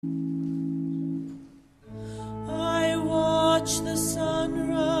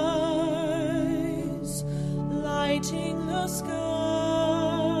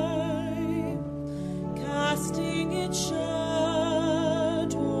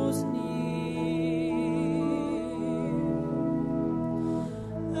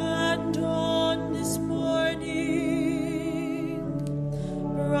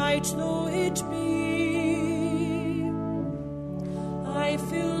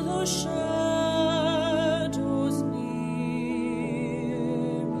shadows near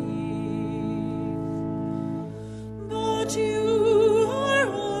me, but you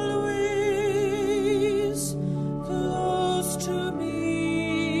are always close to me,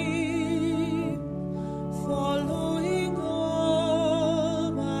 following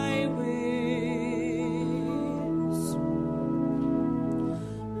all my ways.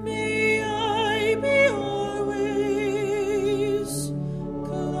 May I be always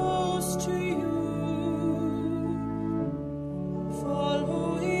close to you,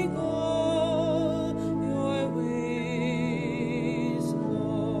 following all your ways,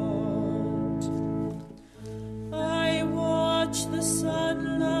 Lord. I watch the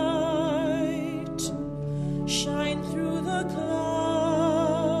sunlight shine through the clouds,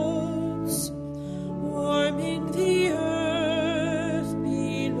 warming the earth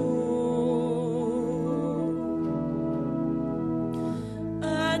below.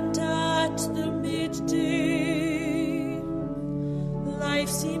 And at the midday, life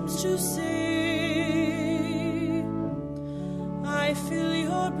seems to say, I feel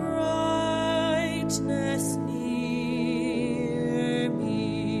your brightness near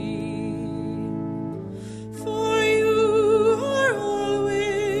me. For you are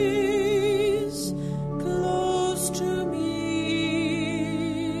always close to me,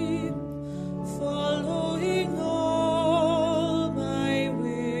 following all my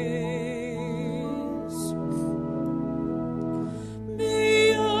ways.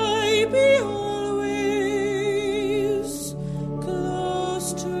 May I be always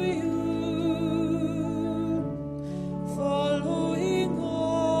close to you, following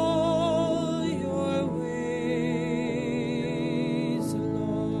all your ways,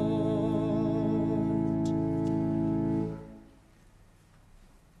 Lord.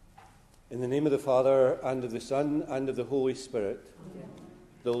 In the name of the Father, and of the Son, and of the Holy Spirit,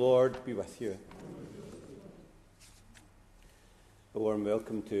 the Lord be with you. A warm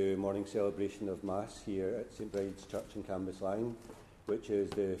welcome to morning celebration of Mass here at St Bride's Church in Cambuslang, which is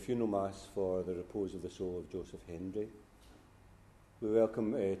the funeral Mass for the repose of the soul of Joseph Hendry. We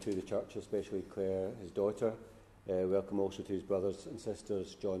welcome to the church, especially Claire, his daughter. Welcome also to his brothers and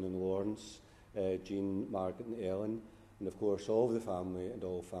sisters, John and Lawrence, Jean, Margaret and Ellen, and of course all of the family and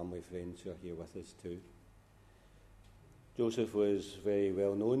all family friends who are here with us too. Joseph was very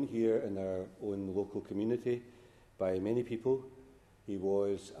well known here in our own local community by many people. He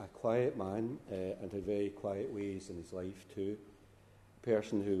was a quiet man and had very quiet ways in his life too. A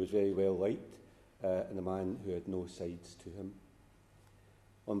person who was very well liked and a man who had no sides to him.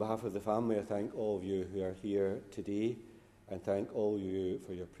 On behalf of the family, I thank all of you who are here today and thank all of you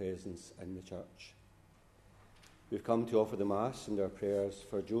for your presence in the church. We've come to offer the Mass and our prayers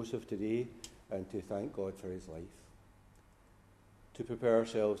for Joseph today and to thank God for his life. To prepare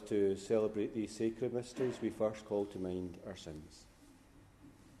ourselves to celebrate these sacred mysteries, we first call to mind our sins.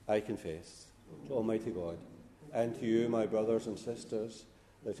 I confess to Almighty God and to you, my brothers and sisters,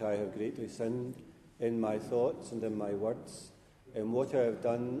 that I have greatly sinned in my thoughts and in my words, in what I have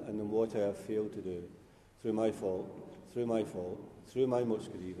done and in what I have failed to do, through my fault, through my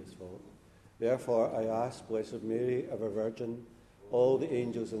most grievous fault. Therefore I ask Blessed Mary, ever Virgin, all the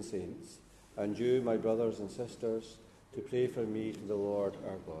angels and saints, and you, my brothers and sisters, to pray for me to the Lord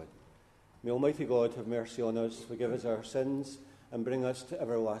our God. May Almighty God have mercy on us, forgive us our sins, and bring us to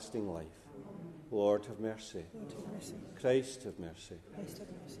everlasting life. Lord, have mercy. Lord, have mercy. Christ, have mercy. Christ, have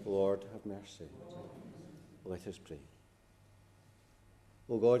mercy. Lord, have mercy. Let us pray.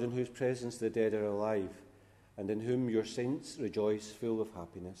 O God, in whose presence the dead are alive, and in whom your saints rejoice full of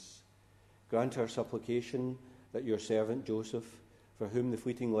happiness, grant our supplication that your servant Joseph, for whom the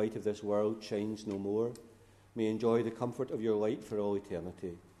fleeting light of this world shines no more, may enjoy the comfort of your light for all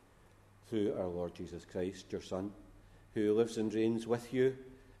eternity. Through our Lord Jesus Christ, your Son, who lives and reigns with you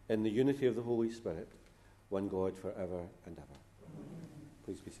in the unity of the Holy Spirit, one God for ever and ever.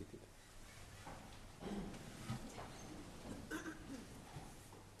 Please be seated.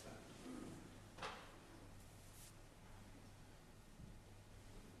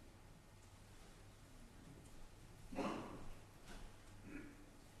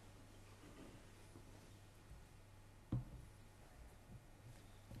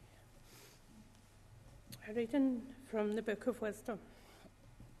 A reading from the Book of Wisdom.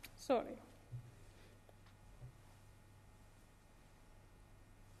 Sorry.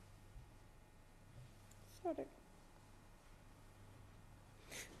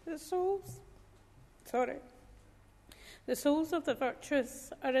 The souls of the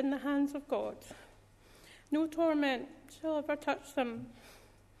virtuous are in the hands of God. No torment shall ever touch them.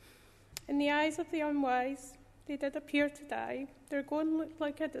 In the eyes of the unwise, they did appear to die. Their going looked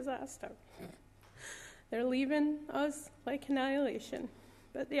like a disaster. They're leaving us like annihilation,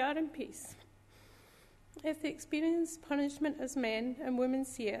 but they are in peace. If they experience punishment as men and women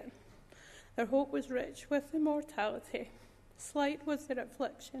see it, their hope was rich with immortality. Slight was their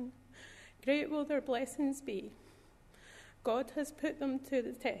affliction. Great will their blessings be. God has put them to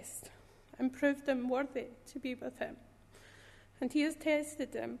the test and proved them worthy to be with him. And he has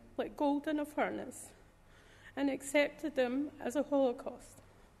tested them like gold in a furnace and accepted them as a holocaust.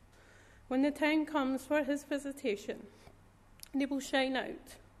 When the time comes for his visitation, they will shine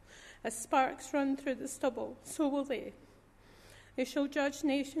out. As sparks run through the stubble, so will they. They shall judge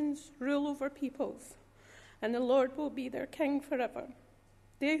nations, rule over peoples, and the Lord will be their king forever.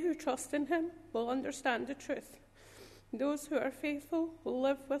 They who trust in him will understand the truth. Those who are faithful will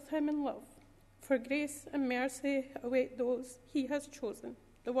live with him in love. For grace and mercy await those he has chosen.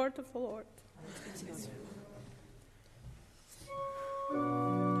 The word of the Lord.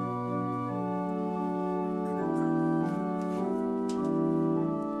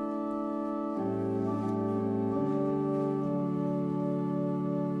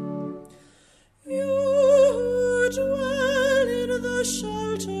 You dwell in the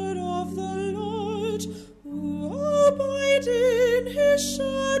shelter of the Lord, who abide in his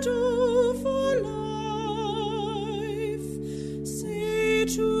shadow for life. Say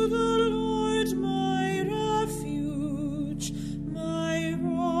to the Lord, my refuge, my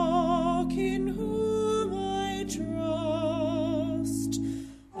rock in whom I trust,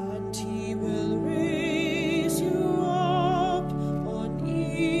 and he will raise you up on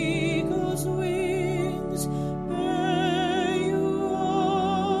eagle's wings, bear you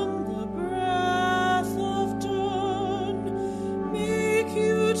on the breath of dawn, make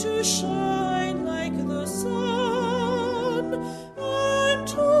you to shine like the sun, and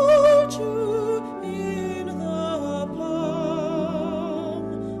hold you in the palm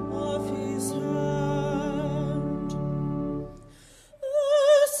of his hand.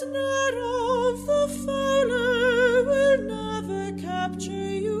 The snare of the fowler will never capture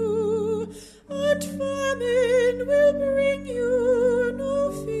you, and famine will bring you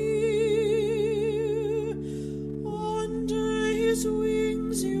no fear. Under his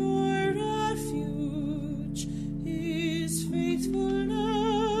wings your refuge, his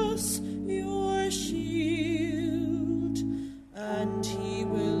faithfulness your shield, and he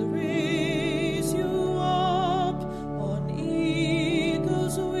will raise you up on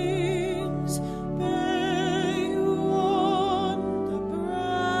eagle's wings, bear you on the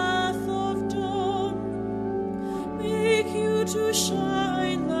breath of dawn, make you to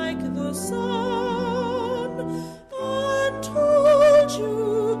shine like the sun, and hold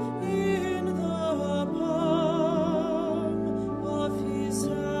you in the palm of his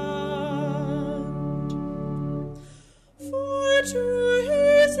hand. For to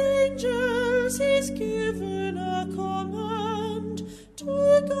his angels he's given a command to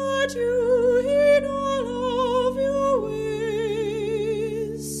guard you in all of your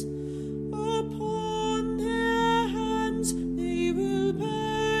ways. Upon their hands they will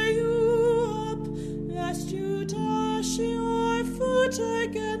bear you up, lest you dash your foot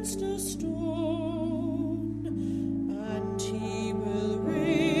against a stone. And he will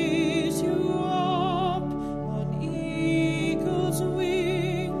raise you up on eagle's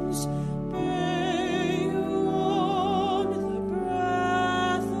wings, bear you on the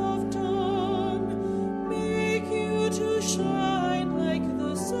breath of dawn, make you to shine like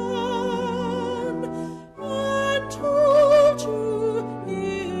the sun, and hold you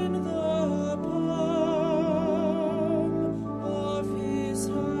in the palm of his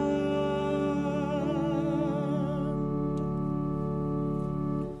hand.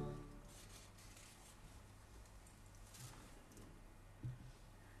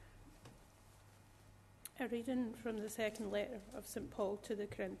 A reading from the second letter of St. Paul to the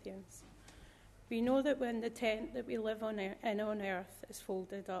Corinthians. We know that when the tent that we live on on earth is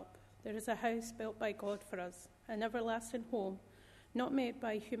folded up, there is a house built by God for us, an everlasting home, not made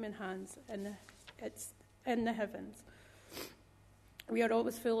by human hands, and it's in the heavens. We are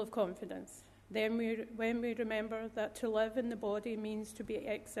always full of confidence. Then when we remember that to live in the body means to be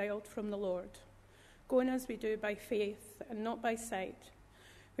exiled from the Lord, going as we do by faith and not by sight,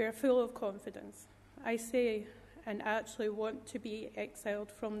 we are full of confidence. I say and actually want to be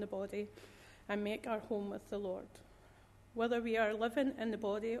exiled from the body and make our home with the Lord. Whether we are living in the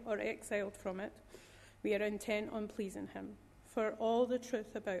body or exiled from it, we are intent on pleasing him. For all the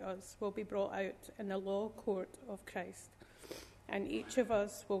truth about us will be brought out in the law court of Christ, and each of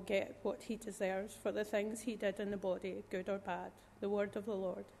us will get what he deserves for the things he did in the body, good or bad. The word of the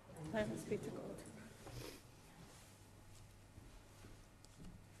Lord. Thanks be to God.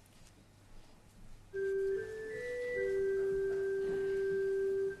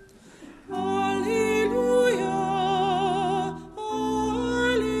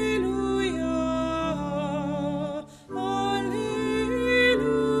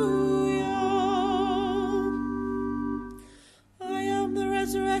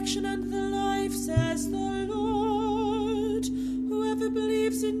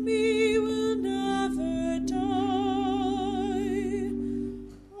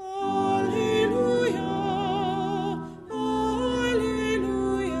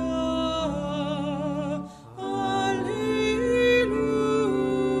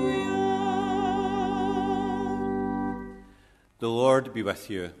 Lord be with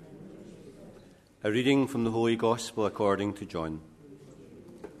you. A reading from the Holy Gospel according to John.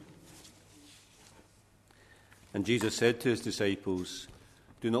 And Jesus said to his disciples,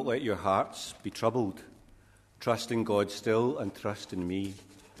 "Do not let your hearts be troubled. Trust in God still and trust in me.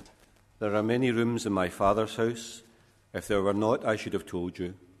 There are many rooms in my Father's house. If there were not, I should have told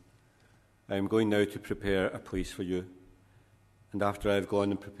you. I am going now to prepare a place for you. And after I have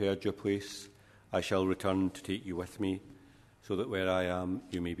gone and prepared your place, I shall return to take you with me, so that where I am,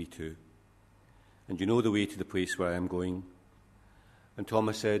 you may be too. And you know the way to the place where I am going." And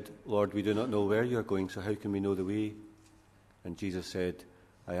Thomas said, "Lord, we do not know where you are going, so how can we know the way?" And Jesus said,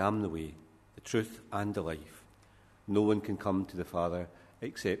 "I am the way, the truth, and the life. No one can come to the Father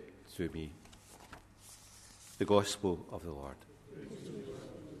except through me." The Gospel of the Lord.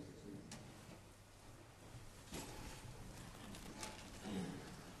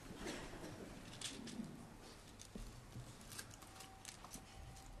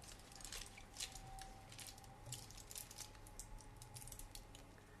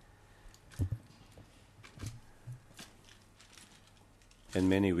 In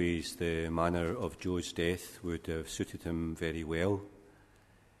many ways, the manner of Joe's death would have suited him very well.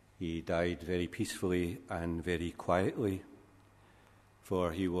 He died very peacefully and very quietly,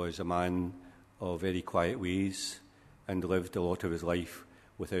 for he was a man of very quiet ways and lived a lot of his life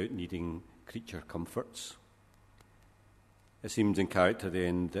without needing creature comforts. It seems in character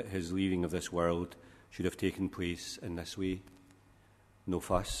then that his leaving of this world should have taken place in this way. No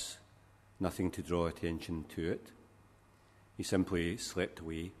fuss, nothing to draw attention to it. He simply slept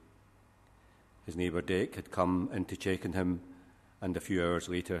away. His neighbour Dick had come in to check on him, and a few hours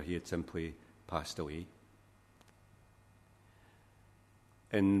later he had simply passed away.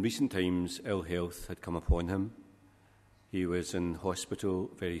 In recent times, ill health had come upon him. He was in hospital,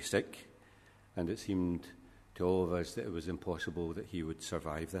 very sick, and it seemed to all of us that it was impossible that he would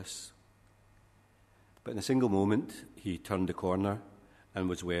survive this. But in a single moment, he turned the corner and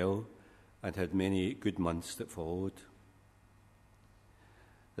was well, and had many good months that followed.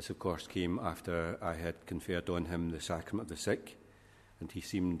 This, of course, came after I had conferred on him the sacrament of the sick, and he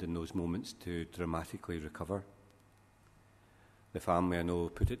seemed in those moments to dramatically recover. The family, I know,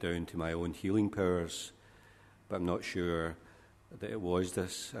 put it down to my own healing powers, but I'm not sure that it was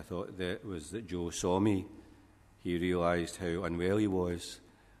this. I thought that it was that Joe saw me. He realised how unwell he was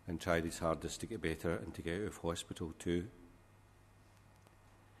and tried his hardest to get better and to get out of hospital too.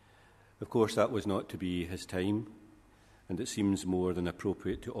 Of course, that was not to be his time. And it seems more than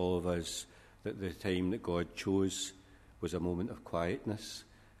appropriate to all of us that the time that God chose was a moment of quietness,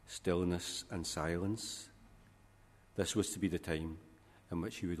 stillness, and silence. This was to be the time in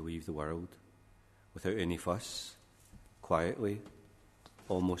which he would leave the world, without any fuss, quietly,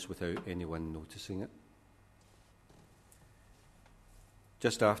 almost without anyone noticing it.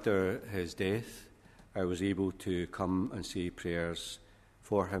 Just after his death, I was able to come and say prayers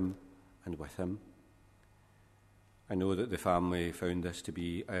for him and with him. I know that the family found this to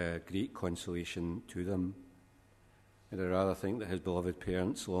be a great consolation to them, and I rather think that his beloved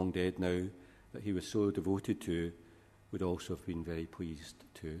parents, long dead now, that he was so devoted to, would also have been very pleased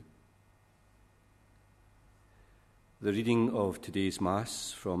too. The reading of today's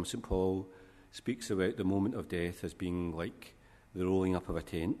Mass from St. Paul speaks about the moment of death as being like the rolling up of a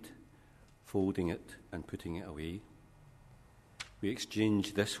tent, folding it and putting it away. We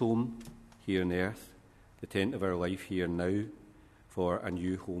exchange this home here on earth, the tent of our life here now, for a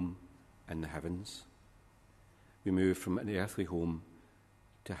new home in the heavens. We move from an earthly home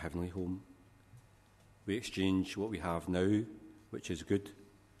to a heavenly home. We exchange what we have now, which is good,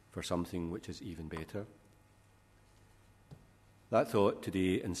 for something which is even better. That thought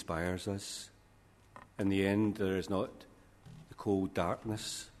today inspires us. In the end, there is not the cold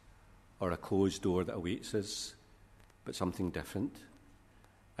darkness or a closed door that awaits us, but something different.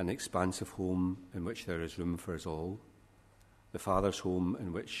 An expansive home in which there is room for us all, the Father's home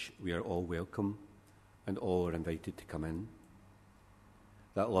in which we are all welcome and all are invited to come in.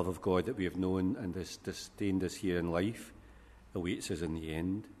 That love of God that we have known and has sustained us here in life awaits us in the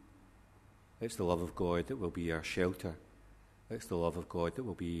end. It's the love of God that will be our shelter. It's the love of God that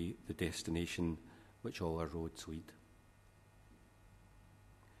will be the destination which all our roads lead.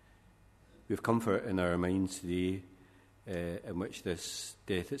 We have comfort in our minds today in which this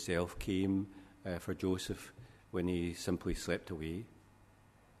death itself came for Joseph when he simply slept away.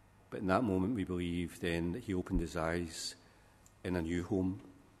 But in that moment we believe then that he opened his eyes in a new home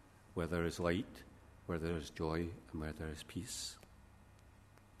where there is light, where there is joy, and where there is peace.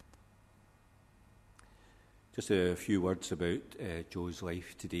 Just a few words about Joe's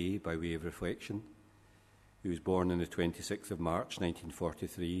life today by way of reflection. He was born on the 26th of March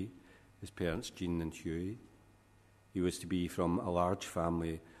 1943, his parents Jean and Hughie. He was to be from a large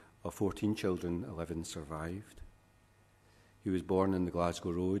family of 14 children, 11 survived. He was born in the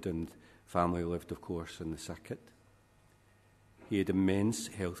Glasgow Road and family lived, of course, in the circuit. He had immense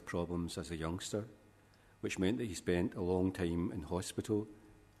health problems as a youngster, which meant that he spent a long time in hospital.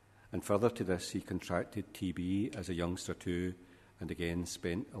 And further to this, he contracted TB as a youngster too, and again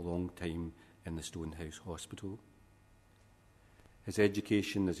spent a long time in the Stonehouse Hospital. His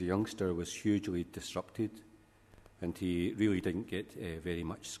education as a youngster was hugely disrupted, and he really didn't get very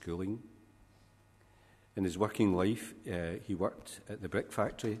much schooling. In his working life, he worked at the brick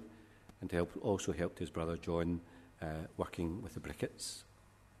factory and also helped his brother John working with the briquettes.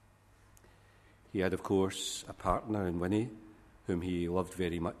 He had, of course, a partner in Winnie, whom he loved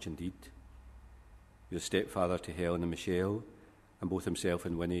very much indeed. He was a stepfather to Helen and Michelle, and both himself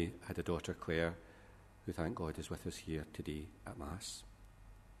and Winnie had a daughter, Claire, who, thank God, is with us here today at Mass.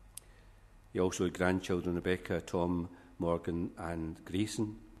 He also had grandchildren, Rebecca, Tom, Morgan and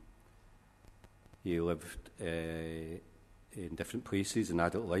Grayson. He lived in different places in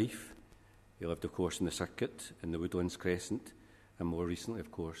adult life. He lived, of course, in the circuit, in the Woodlands Crescent, and more recently,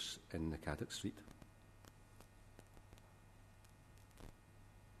 of course, in the Caddock Street.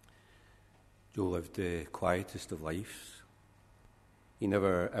 Joe lived the quietest of lives. He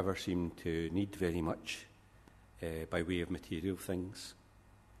never ever seemed to need very much by way of material things.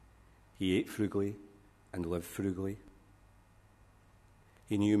 He ate frugally and lived frugally.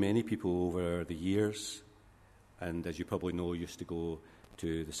 He knew many people over the years, and as you probably know, used to go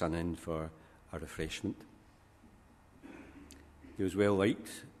to the Sun Inn for a refreshment. He was well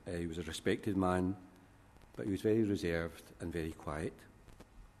liked, he was a respected man, but he was very reserved and very quiet.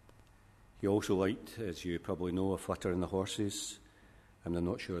 He also liked, as you probably know, a flutter in the horses, and I'm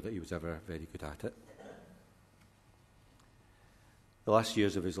not sure that he was ever very good at it. The last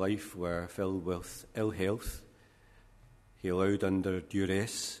years of his life were filled with ill health. He allowed under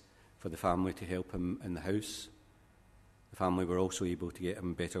duress for the family to help him in the house. The family were also able to get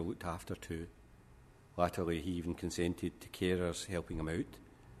him better looked after too. Latterly, he even consented to carers helping him out,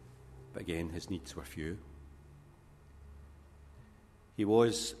 but again, his needs were few. He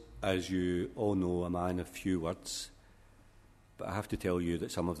was, as you all know, a man of few words, but I have to tell you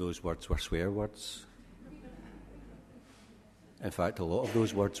that some of those words were swear words. In fact, a lot of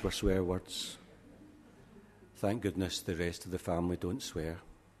those words were swear words. Thank goodness the rest of the family don't swear.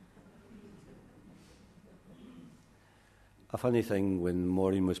 A funny thing, when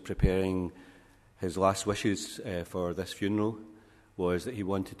Maureen was preparing his last wishes for this funeral, was that he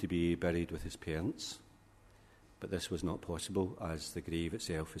wanted to be buried with his parents. But this was not possible, as the grave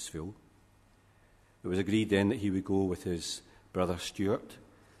itself is full. It was agreed then that he would go with his brother Stuart,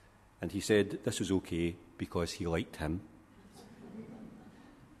 and he said this was okay because he liked him.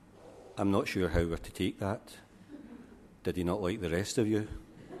 I'm not sure how we're to take that. Did he not like the rest of you?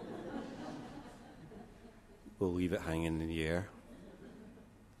 We'll leave it hanging in the air.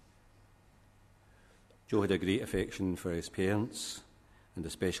 Joe had a great affection for his parents, and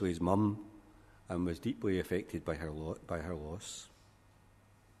especially his mum, and was deeply affected by her loss.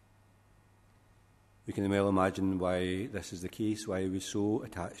 We can well imagine why this is the case, why he was so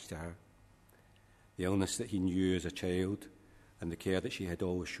attached to her. The illness that he knew as a child and the care that she had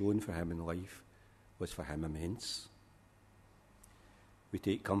always shown for him in life was for him immense. We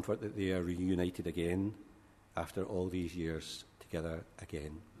take comfort that they are reunited again after all these years together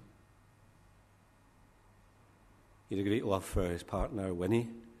again. He had a great love for his partner, Winnie,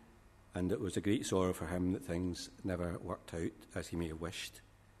 and it was a great sorrow for him that things never worked out as he may have wished,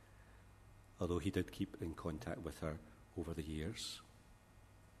 although he did keep in contact with her over the years.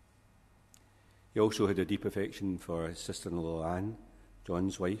 He also had a deep affection for his sister-in-law Anne,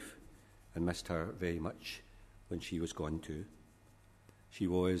 John's wife, and missed her very much when she was gone too. She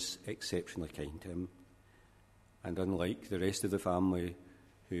was exceptionally kind to him, and unlike the rest of the family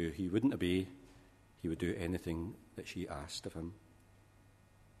who he wouldn't obey, he would do anything that she asked of him.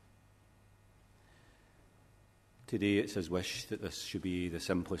 Today it's his wish that this should be the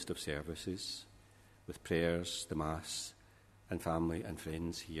simplest of services, with prayers, the Mass, and family and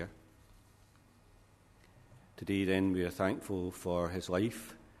friends here. Today then we are thankful for his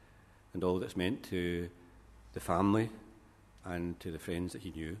life and all that's meant to the family and to the friends that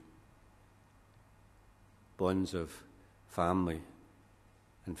he knew. Bonds of family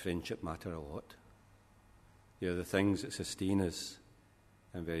and friendship matter a lot. They are the things that sustain us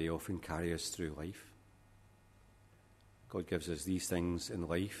and very often carry us through life. God gives us these things in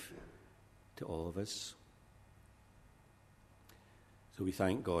life to all of us. So we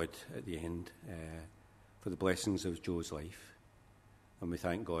thank God at the end for the blessings of Joe's life, and we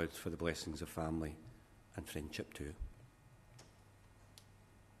thank God for the blessings of family and friendship too.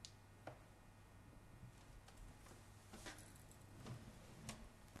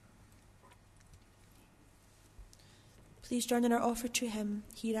 Please join in our offer to him,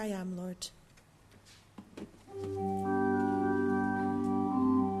 Here I Am, Lord.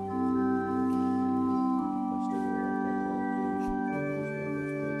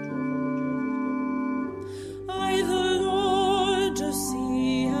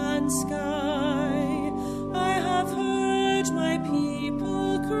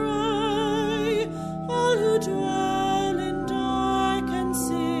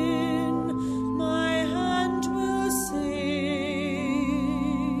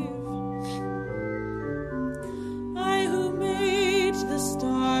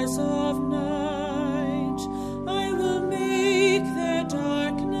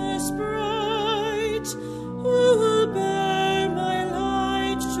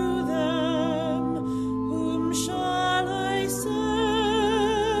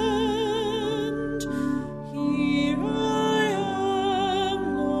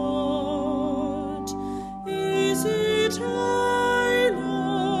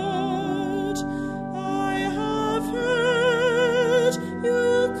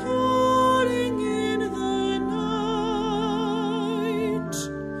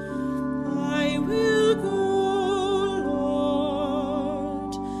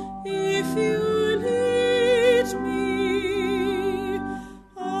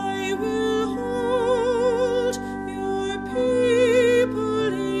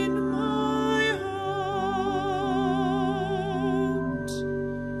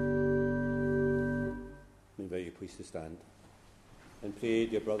 To stand and pray,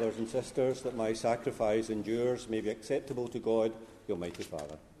 dear brothers and sisters, that my sacrifice and yours may be acceptable to God, the Almighty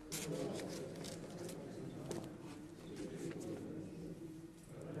Father.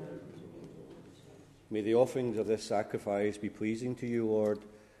 May the offerings of this sacrifice be pleasing to you, Lord,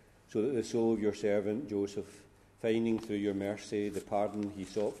 so that the soul of your servant Joseph, finding through your mercy the pardon he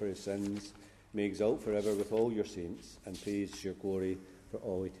sought for his sins, may exult forever with all your saints and praise your glory for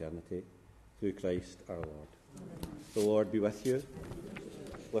all eternity. Through Christ our Lord. The Lord be with you.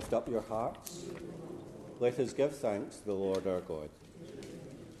 Lift up your hearts. Let us give thanks to the Lord our God.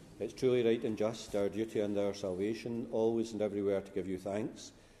 It's truly right and just, our duty and our salvation, always and everywhere to give you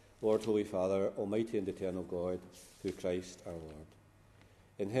thanks, Lord, Holy Father, Almighty and eternal God, through Christ our Lord.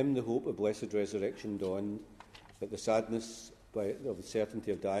 In him the hope of blessed resurrection dawned, that the sadness of the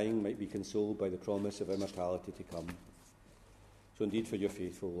certainty of dying might be consoled by the promise of immortality to come. So indeed for your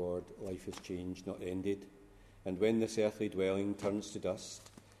faithful Lord, life is changed, not ended, and when this earthly dwelling turns to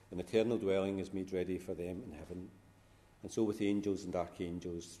dust, an eternal dwelling is made ready for them in heaven. And so with angels and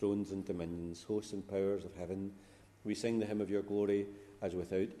archangels, thrones and dominions, hosts and powers of heaven, we sing the hymn of your glory, as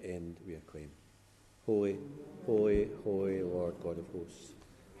without end we acclaim. Holy, holy, holy Lord God of hosts,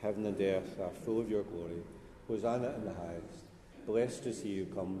 heaven and earth are full of your glory. Hosanna in the highest. Blessed is he who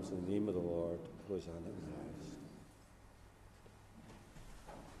comes in the name of the Lord. Hosanna in the highest.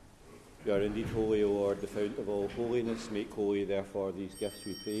 You are indeed holy, O Lord, the fount of all holiness. Make holy, therefore, these gifts,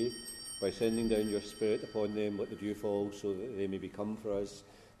 we pray, by sending down your Spirit upon them. Let the dew fall, so that they may become for us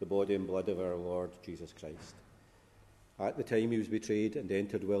the body and blood of our Lord Jesus Christ. At the time he was betrayed and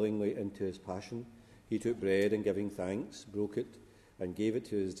entered willingly into his passion, he took bread and, giving thanks, broke it and gave it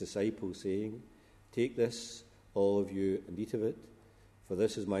to his disciples, saying, Take this, all of you, and eat of it, for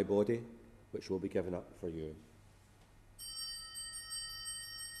this is my body, which will be given up for you.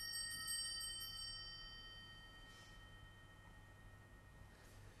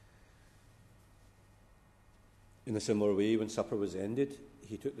 In a similar way, when supper was ended,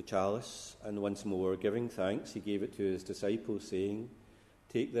 he took the chalice, and once more, giving thanks, he gave it to his disciples, saying,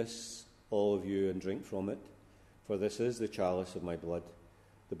 Take this, all of you, and drink from it, for this is the chalice of my blood,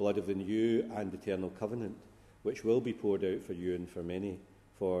 the blood of the new and eternal covenant, which will be poured out for you and for many,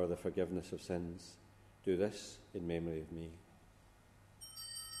 for the forgiveness of sins. Do this in memory of me.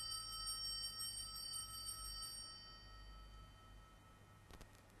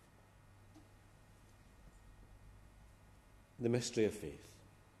 The mystery of faith.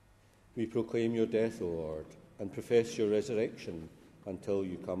 We proclaim your death, O Lord, and profess your resurrection until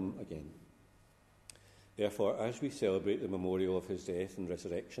you come again. Therefore, as we celebrate the memorial of his death and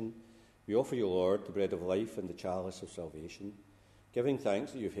resurrection, we offer you, Lord, the bread of life and the chalice of salvation, giving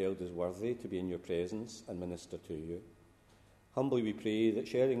thanks that you have held us worthy to be in your presence and minister to you. Humbly we pray that,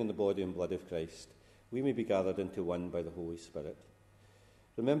 sharing in the body and blood of Christ, we may be gathered into one by the Holy Spirit.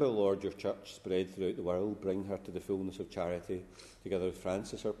 Remember, Lord, your church spread throughout the world. Bring her to the fullness of charity, together with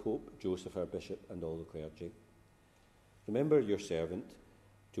Francis, our Pope, Joseph, our Bishop, and all the clergy. Remember your servant,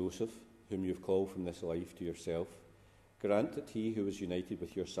 Joseph, whom you have called from this life to yourself. Grant that he who was united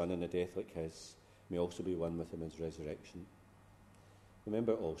with your Son in a death like his may also be one with him in his resurrection.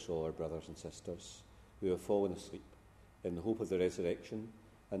 Remember also our brothers and sisters who have fallen asleep in the hope of the resurrection,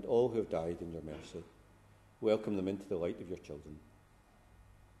 and all who have died in your mercy. Welcome them into the light of your children.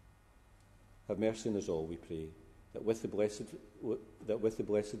 Have mercy on us all, we pray, that with the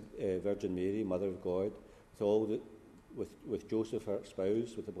blessed Virgin Mary, Mother of God, with Joseph our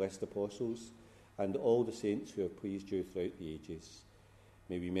spouse, with the blessed apostles, and all the saints who have pleased you throughout the ages,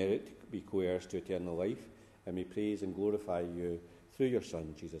 may we merit to be co-heirs to eternal life, and may praise and glorify you through your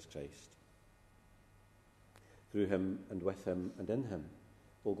Son, Jesus Christ. Through him, and with him, and in him,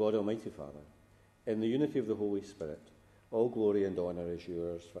 O God, Almighty Father, in the unity of the Holy Spirit, all glory and honour is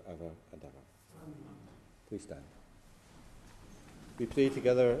yours for ever and ever. Amen. Please stand. We pray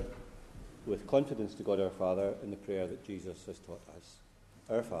together with confidence to God our Father in the prayer that Jesus has taught us.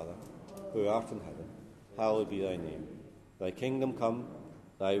 Our Father, who art in heaven, hallowed be thy name. Thy kingdom come,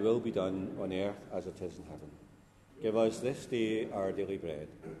 thy will be done on earth as it is in heaven. Give us this day our daily bread,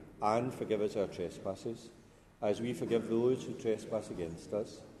 and forgive us our trespasses, as we forgive those who trespass against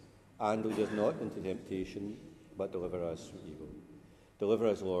us. And lead us not into temptation, but deliver us from evil. Deliver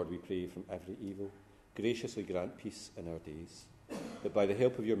us, Lord, we pray, from every evil. Graciously grant peace in our days, that by the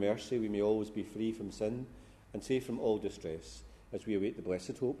help of your mercy we may always be free from sin and safe from all distress, as we await the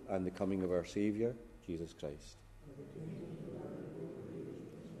blessed hope and the coming of our Saviour, Jesus Christ.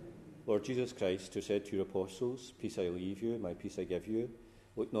 Lord Jesus Christ, who said to your apostles, "Peace I leave you, my peace I give you,"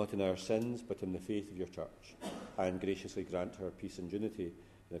 look not in our sins, but in the faith of your church, and graciously grant her peace and unity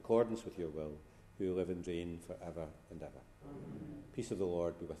in accordance with your will, who live and reign for ever and ever. Amen. Peace of the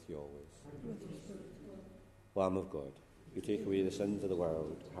Lord be with you always. Lamb of God, you take away the sins of the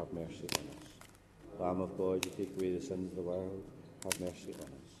world, have mercy on us. Lamb of God, you take away the sins of the world, have mercy on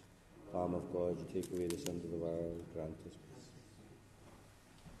us. Lamb of God, you take away the sins of the world, grant us peace.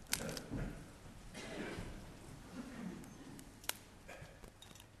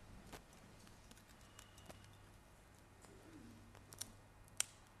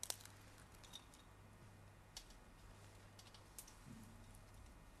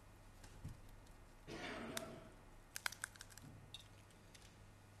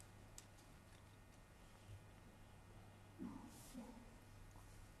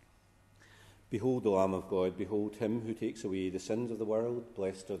 Behold the Lamb of God, behold him who takes away the sins of the world.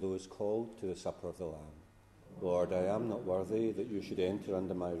 Blessed are those called to the supper of the Lamb. Lord, I am not worthy that you should enter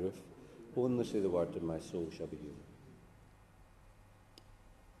under my roof. Only say the word, and my soul shall be healed.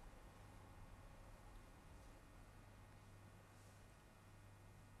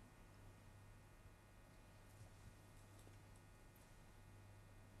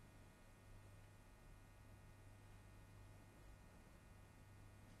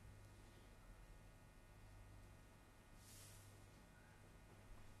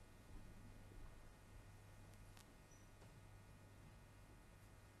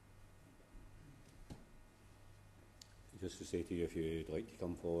 Just to say to you, if you'd like to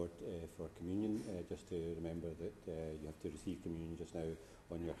come forward for communion, just to remember that you have to receive communion just now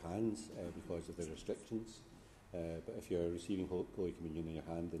on your hands because of the restrictions. But if you're receiving Holy Communion in your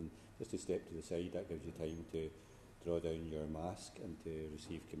hand, then just to step to the side, that gives you time to draw down your mask and to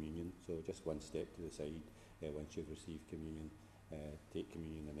receive communion. So just one step to the side once you've received communion, take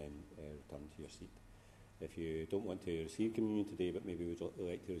communion and then return to your seat. If you don't want to receive communion today, but maybe would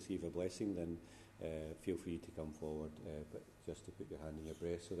like to receive a blessing, then feel free to come forward, but just to put your hand on your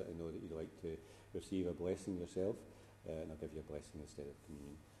breast so that I know that you'd like to receive a blessing yourself, and I'll give you a blessing instead of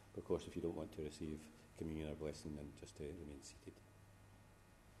communion. But of course, if you don't want to receive communion or blessing, then just to remain seated.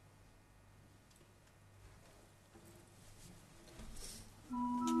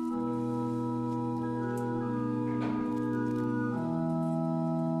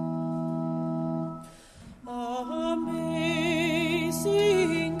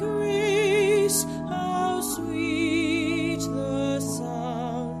 Amazing grace, how sweet the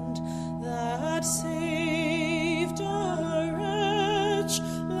sound that saved a wretch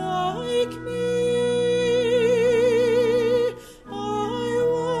like me. I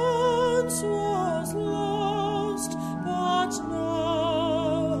once was lost, but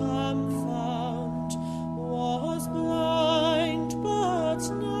now am found, was blind, but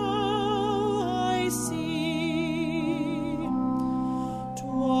now I see.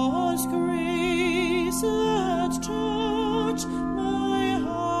 'Twas grace that taught my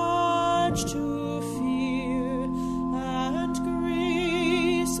heart to fear, and grace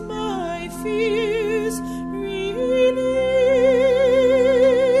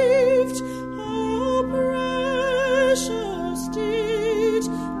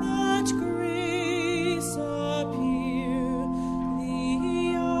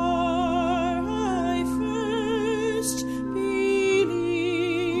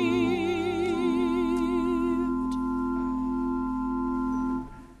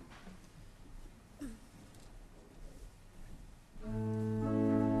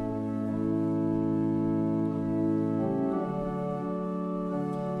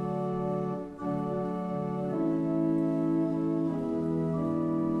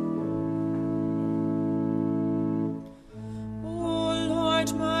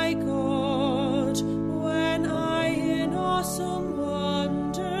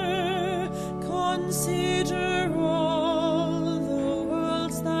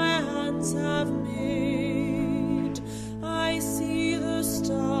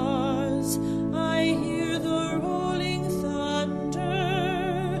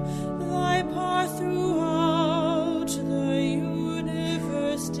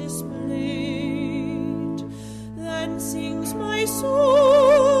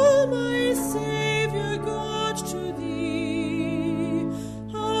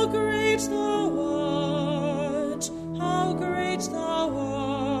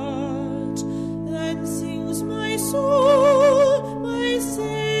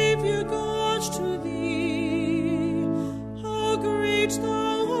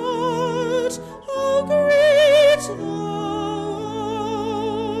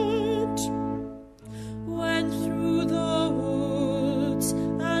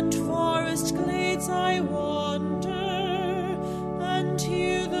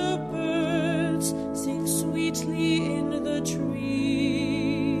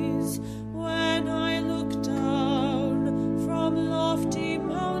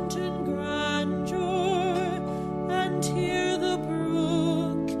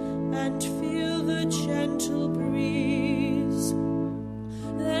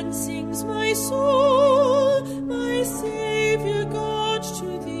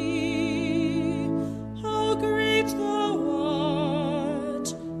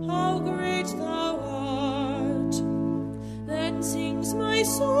my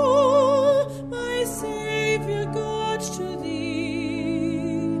soul, my Saviour God, to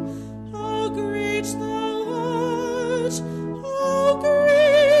thee. How great thou art, how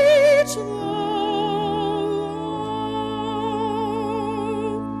great thou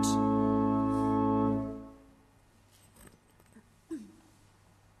art.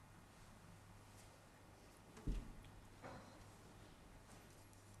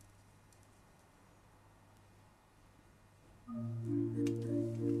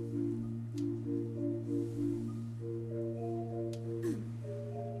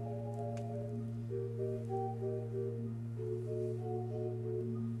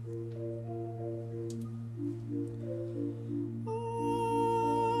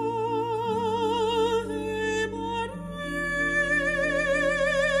 Ave Maria,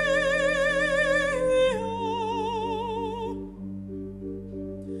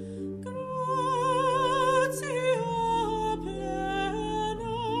 gratia plena,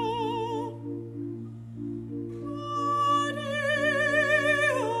 Maria,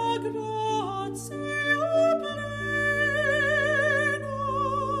 gratia plena,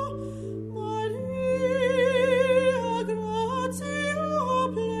 Maria, gratia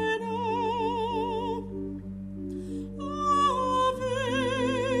plena. Ave,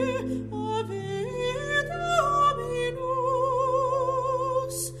 Ave Dominus,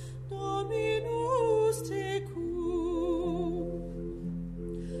 Dominus tecum.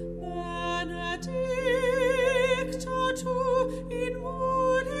 Benedicta tu in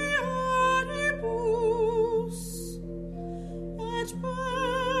mulieribus, et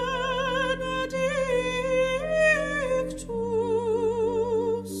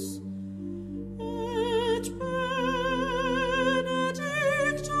benedictus, et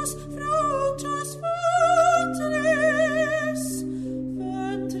benedictus fructus ventris,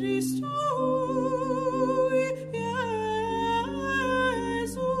 ventris tui,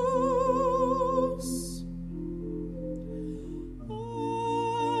 Iesus.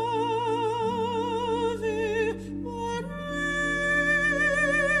 Ave Maria.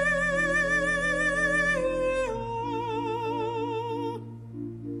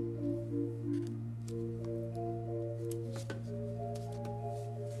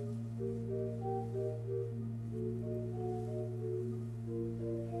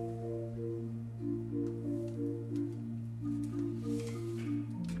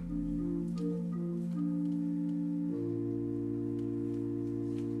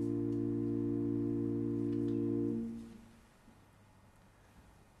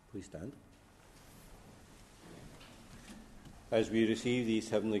 Please stand. As we receive these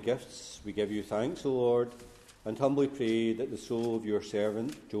heavenly gifts, we give you thanks, O Lord, and humbly pray that the soul of your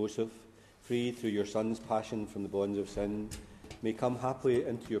servant, Joseph, freed through your Son's passion from the bonds of sin, may come happily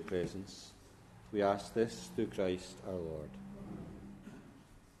into your presence. We ask this through Christ our Lord.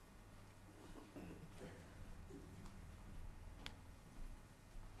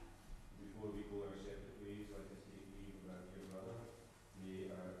 Before we go our separate ways, let us take leave of our dear brother.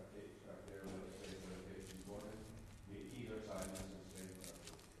 May our farewell affection for him. May eager silence and strength our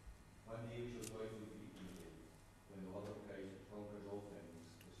hope. One day we shall joyfully greet you again, when the love of Christ, which conquers all things,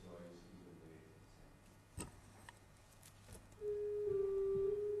 destroys even death.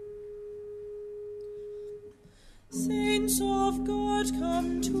 Saints of God,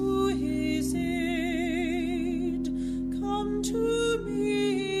 come to his aid, come to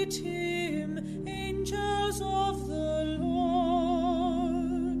meet him, angels of the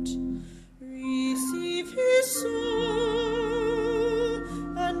Lord. Receive his soul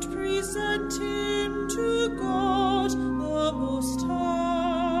and present him to God the Most High.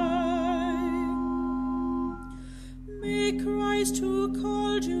 May Christ, who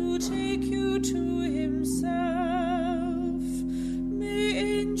called you, take you to himself. May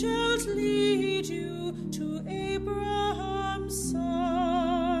angels lead you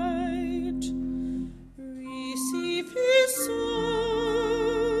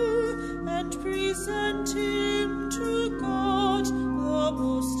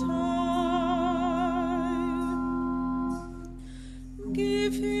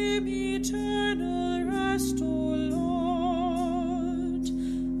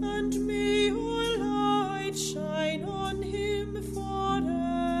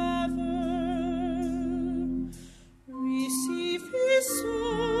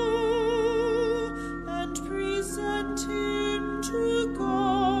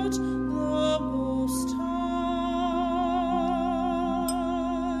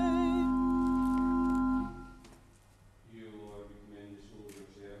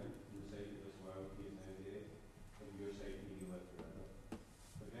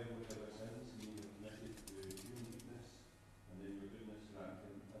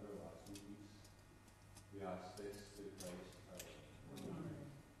ask this through Christ our Lord.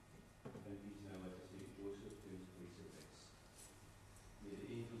 And please now let us take Joseph to his place of rest. May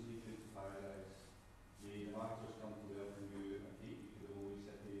the angels lead you to paradise. May the martyrs come to welcome you and take you to the holy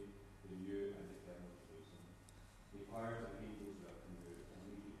city, the new and eternal Jerusalem. May choirs and angels welcome you and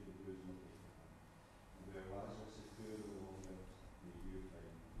lead you to the bosom of Abraham. And where Lazarus is poor and longer, may you find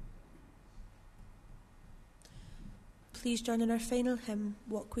peace. Please join in our final hymn,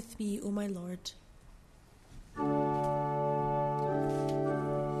 Walk With Me, O My Lord.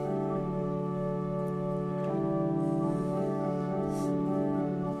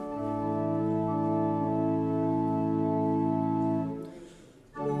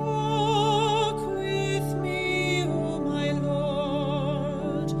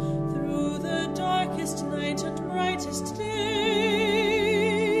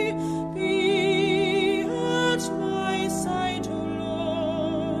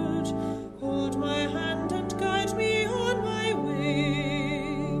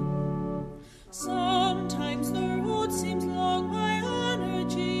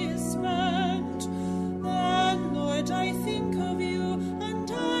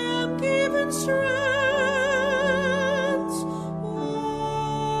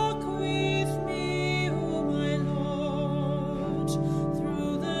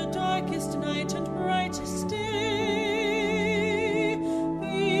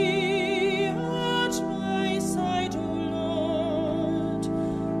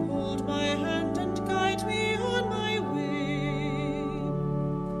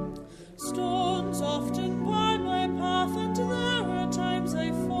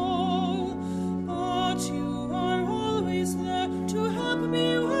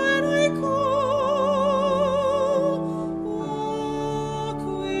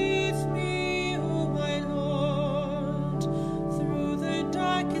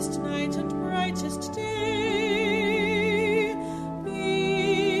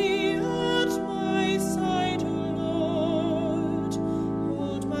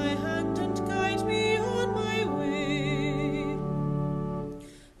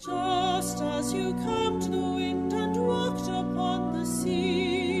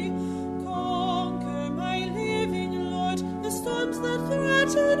 that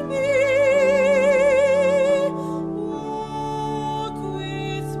threatened me.